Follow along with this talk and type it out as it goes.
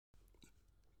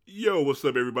Yo, what's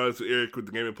up, everybody? It's Eric with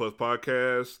the Gaming Plus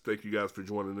podcast. Thank you guys for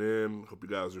joining in. Hope you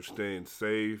guys are staying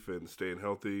safe and staying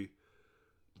healthy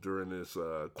during this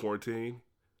quarantine.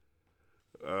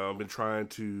 I've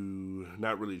been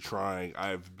not really trying,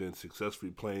 I've been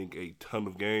successfully playing a ton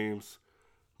of games,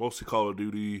 mostly Call of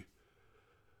Duty.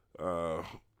 Uh,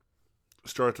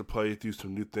 Started to play through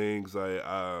some new things.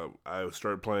 I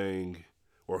started playing,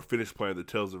 or finished playing, the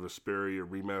Tales of Vesperia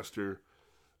remaster.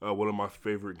 One of my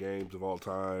favorite games of all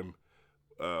time.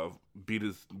 Beat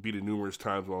it numerous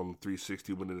times on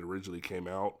 360 when it originally came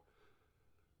out.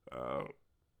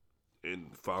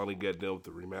 And finally got done with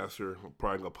the remaster. I'm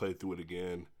probably going to play through it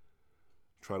again.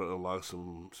 Try to unlock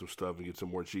some stuff and get some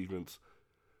more achievements.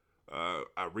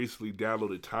 I recently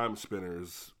downloaded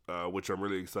Timespinners, which I'm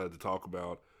really excited to talk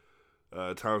about.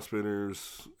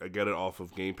 Timespinners, I got it off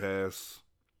of Game Pass.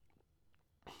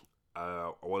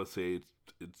 I want to say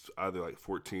it's either like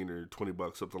 14 or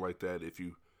 $20, something like that. If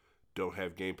you don't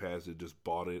have Game Pass, it just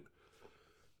bought it.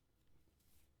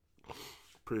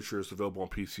 Pretty sure it's available on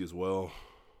PC as well.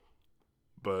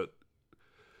 But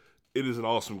it is an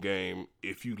awesome game.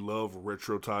 If you love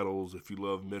retro titles, if you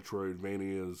love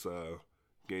Metroidvanias,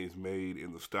 games made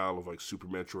in the style of like Super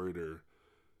Metroid or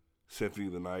Symphony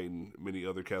of the Night and many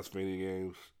other Castlevania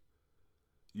games,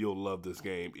 you'll love this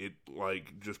game. It,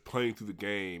 like, just playing through the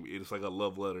game, it's like a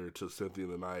love letter to Symphony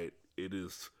of the Night. It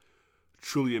is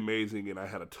truly amazing, and I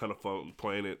had a ton of fun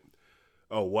playing it.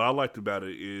 Oh, what I liked about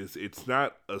it is it's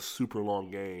not a super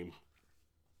long game.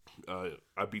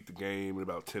 I beat the game in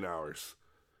about 10 hours.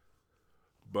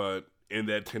 But in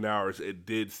that 10 hours, it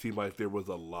did seem like there was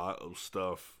a lot of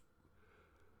stuff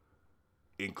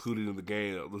included in the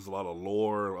game. There's a lot of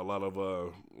lore, a lot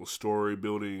of story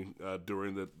building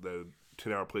during the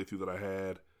 10-hour playthrough that I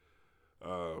had.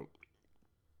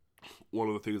 One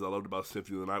of the things I loved about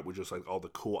Symphony of the Night was just like all the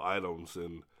cool items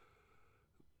and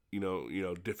you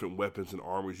know different weapons and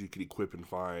armors you can equip and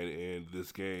find. And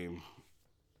this game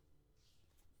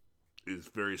is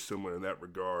very similar in that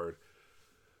regard.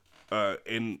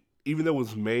 And even though it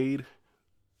was made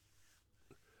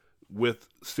with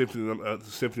Symphony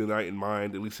of the Night in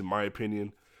mind, at least in my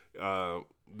opinion,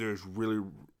 there's really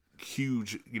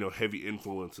huge, heavy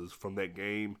influences from that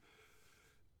game.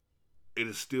 It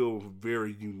is still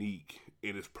very unique,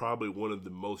 and it's probably one of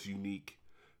the most unique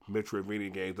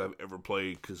Metroidvania games I've ever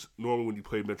played, because normally when you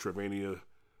play Metroidvania,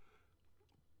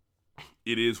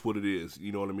 it is what it is,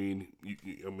 you know what I mean?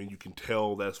 You can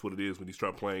tell that's what it is when you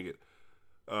start playing it.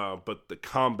 But the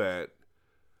combat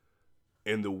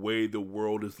and the way the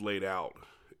world is laid out,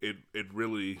 it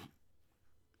really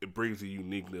brings a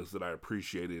uniqueness that I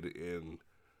appreciated and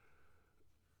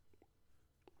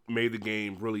made the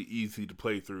game really easy to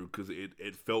play through, because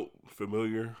it felt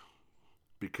familiar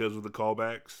because of the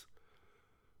callbacks,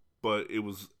 but it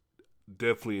was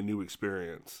definitely a new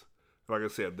experience. Like I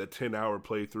said, that 10-hour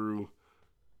playthrough,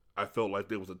 I felt like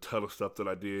there was a ton of stuff that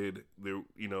I did. There,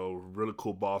 really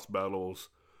cool boss battles,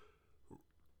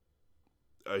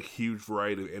 a huge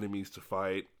variety of enemies to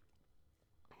fight.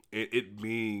 It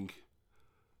being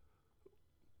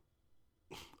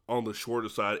on the shorter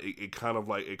side, it kind of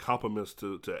like, it complements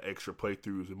to extra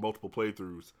playthroughs and multiple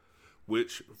playthroughs,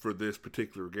 which for this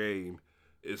particular game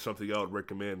is something I would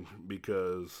recommend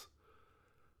because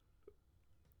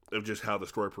of just how the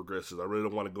story progresses. I really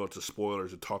don't want to go into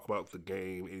spoilers and talk about the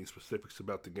game, any specifics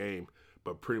about the game,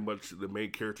 but pretty much the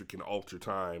main character can alter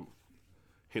time,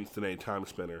 hence the name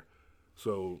Timespinner.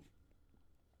 So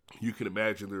you can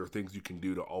imagine there are things you can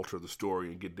do to alter the story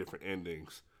and get different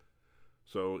endings.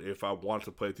 So if I want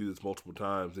to play through this multiple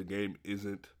times, the game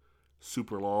isn't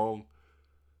super long,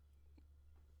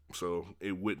 so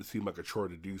it wouldn't seem like a chore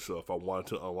to do so if I wanted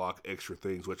to unlock extra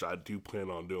things, which I do plan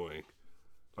on doing.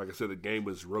 Like I said, the game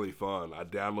was really fun. I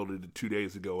downloaded it 2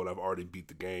 days ago and I've already beat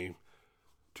the game.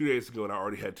 2 days ago and I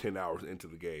already had 10 hours into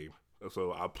the game.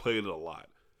 So I played it a lot.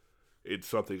 It's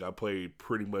something I played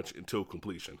pretty much until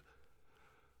completion.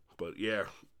 But yeah,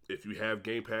 if you have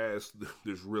Game Pass,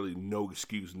 there's really no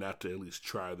excuse not to at least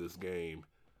try this game.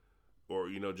 Or,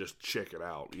 just check it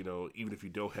out. Even if you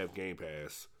don't have Game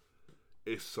Pass,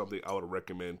 it's something I would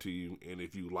recommend to you. And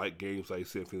if you like games like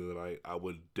Symphony of the Night, I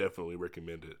would definitely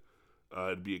recommend it.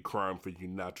 It'd be a crime for you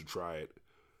not to try it.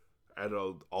 Out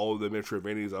of all of the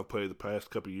Metroidvanias I've played the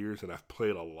past couple of years, and I've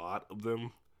played a lot of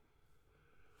them,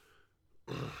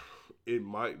 it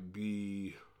might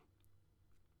be...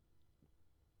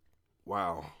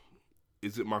 Wow.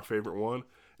 Is it my favorite one?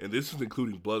 And this is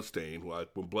including Bloodstained. Like,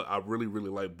 I really, really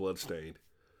like Bloodstained.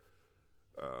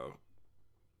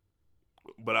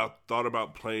 But I thought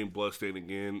about playing Bloodstained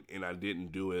again, and I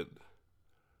didn't do it.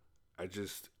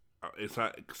 It's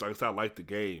not, because I like the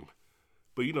game,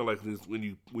 But like this, when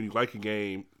you like a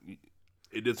game,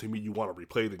 it doesn't mean you want to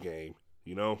replay the game.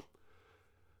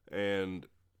 And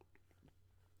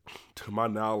to my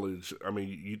knowledge, I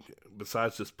mean,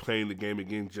 besides just playing the game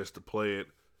again just to play it,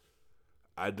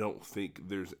 I don't think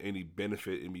there's any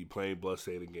benefit in me playing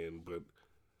Bloodstained again. But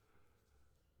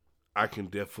I can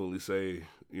definitely say,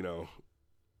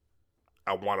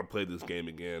 I want to play this game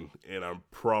again, and I'm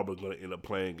probably going to end up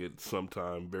playing it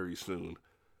sometime very soon.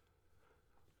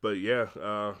 But yeah,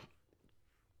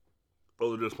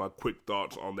 those are just my quick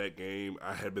thoughts on that game.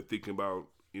 I had been thinking about,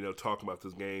 talking about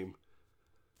this game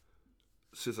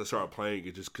since I started playing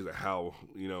it, just because of how,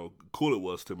 cool it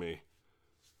was to me.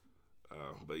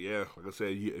 But yeah, like I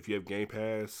said, if you have Game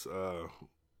Pass,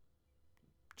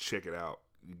 check it out.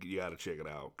 You got to check it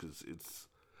out because it's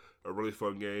a really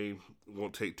fun game. It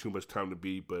won't take too much time to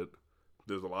beat, but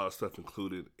there's a lot of stuff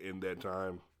included in that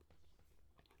time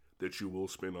that you will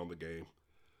spend on the game.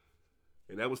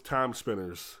 And that was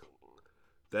Timespinners.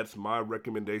 That's my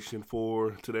recommendation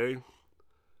for today.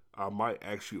 I might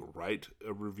actually write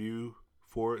a review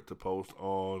for it to post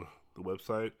on the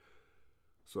website.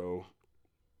 So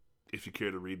if you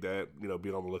care to read that, be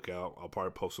on the lookout. I'll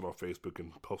probably post it on Facebook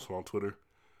and post it on Twitter.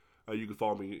 You can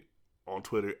follow me on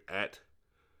Twitter at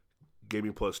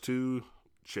GamingPlus2.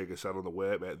 Check us out on the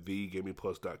web at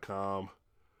thegamingplus.com.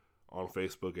 On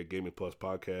Facebook at Gaming Plus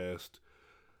Podcast.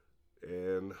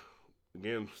 And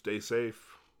again, stay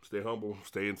safe, stay humble,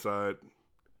 stay inside.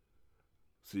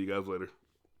 See you guys later.